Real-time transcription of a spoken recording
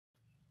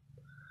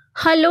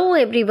Hello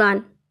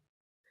everyone,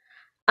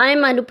 I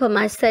am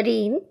Anupama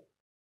Sareen.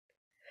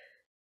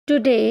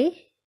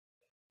 Today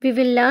we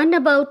will learn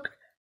about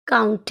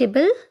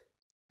countable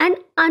and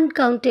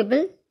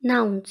uncountable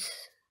nouns.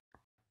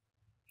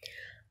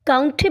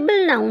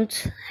 Countable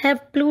nouns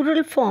have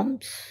plural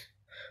forms.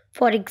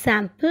 For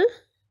example,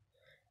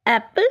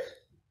 apple,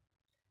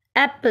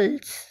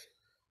 apples.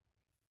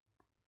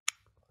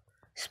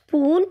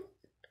 Spoon,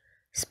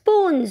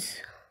 spoons.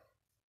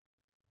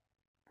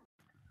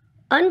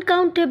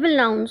 Uncountable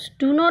nouns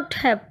do not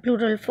have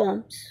plural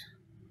forms.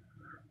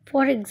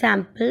 For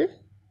example,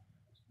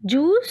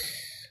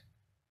 juice,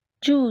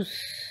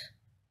 juice.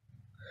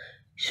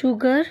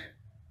 Sugar,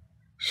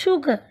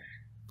 sugar.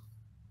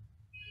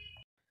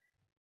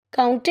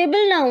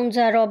 Countable nouns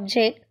are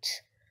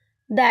objects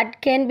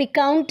that can be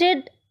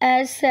counted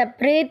as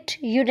separate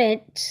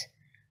units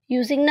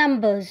using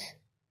numbers.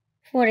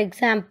 For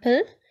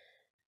example,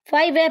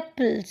 5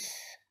 apples,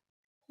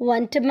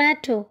 1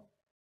 tomato,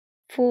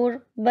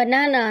 4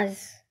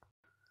 bananas.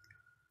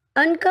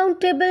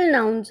 Uncountable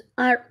nouns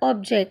are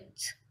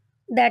objects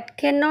that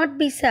cannot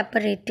be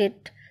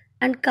separated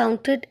and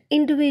counted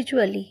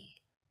individually.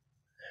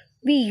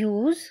 We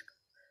use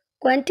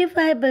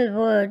quantifiable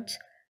words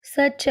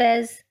such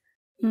as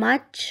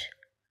much,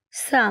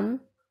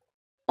 some,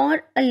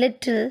 or a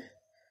little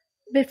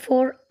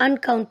before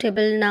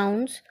uncountable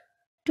nouns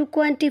to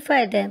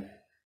quantify them.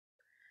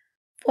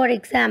 For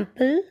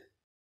example,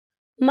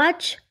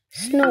 much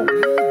snow,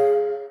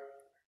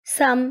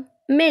 some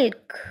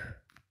milk.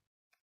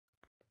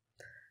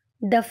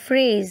 The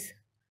phrase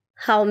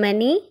how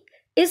many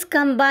is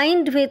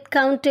combined with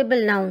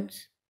countable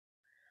nouns.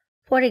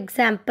 For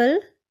example,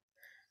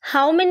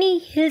 how many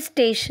hill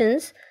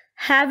stations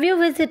have you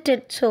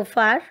visited so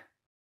far?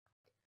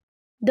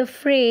 The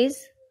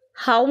phrase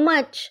how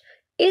much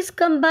is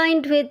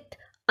combined with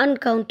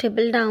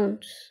uncountable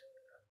nouns.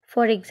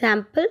 For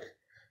example,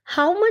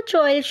 how much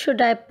oil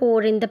should I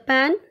pour in the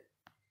pan?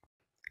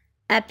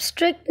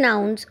 Abstract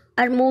nouns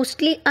are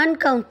mostly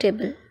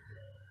uncountable.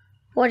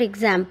 For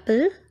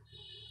example,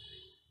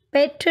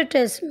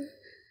 patriotism,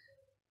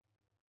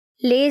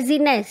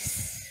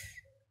 laziness,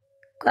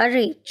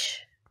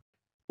 courage.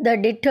 The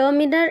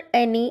determiner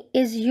any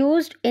is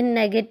used in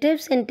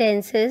negative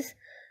sentences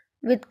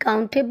with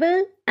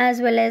countable as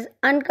well as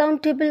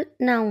uncountable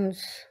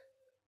nouns.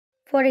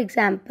 For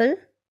example,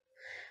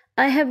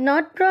 I have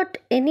not brought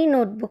any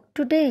notebook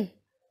today.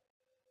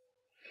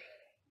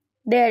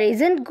 There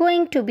isn't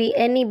going to be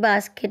any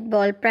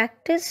basketball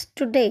practice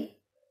today.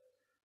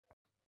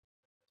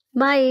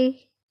 Bye.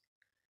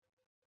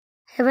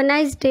 Have a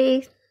nice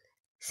day.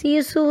 See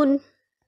you soon.